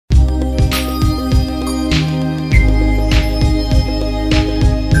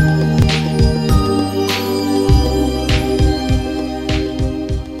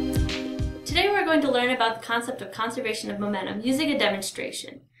concept of conservation of momentum using a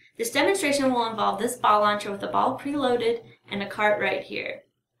demonstration. This demonstration will involve this ball launcher with a ball preloaded and a cart right here.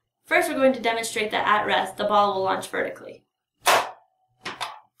 First, we're going to demonstrate that at rest, the ball will launch vertically.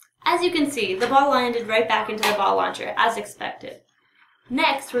 As you can see, the ball landed right back into the ball launcher, as expected.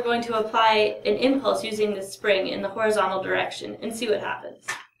 Next, we're going to apply an impulse using the spring in the horizontal direction and see what happens.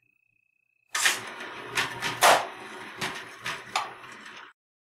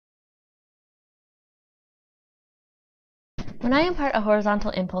 When I impart a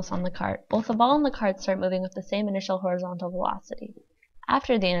horizontal impulse on the cart, both the ball and the cart start moving with the same initial horizontal velocity.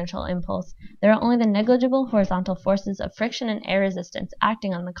 After the initial impulse, there are only the negligible horizontal forces of friction and air resistance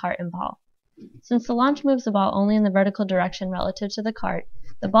acting on the cart and ball. Since the launch moves the ball only in the vertical direction relative to the cart,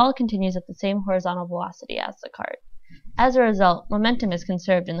 the ball continues at the same horizontal velocity as the cart. As a result, momentum is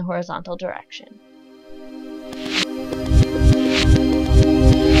conserved in the horizontal direction.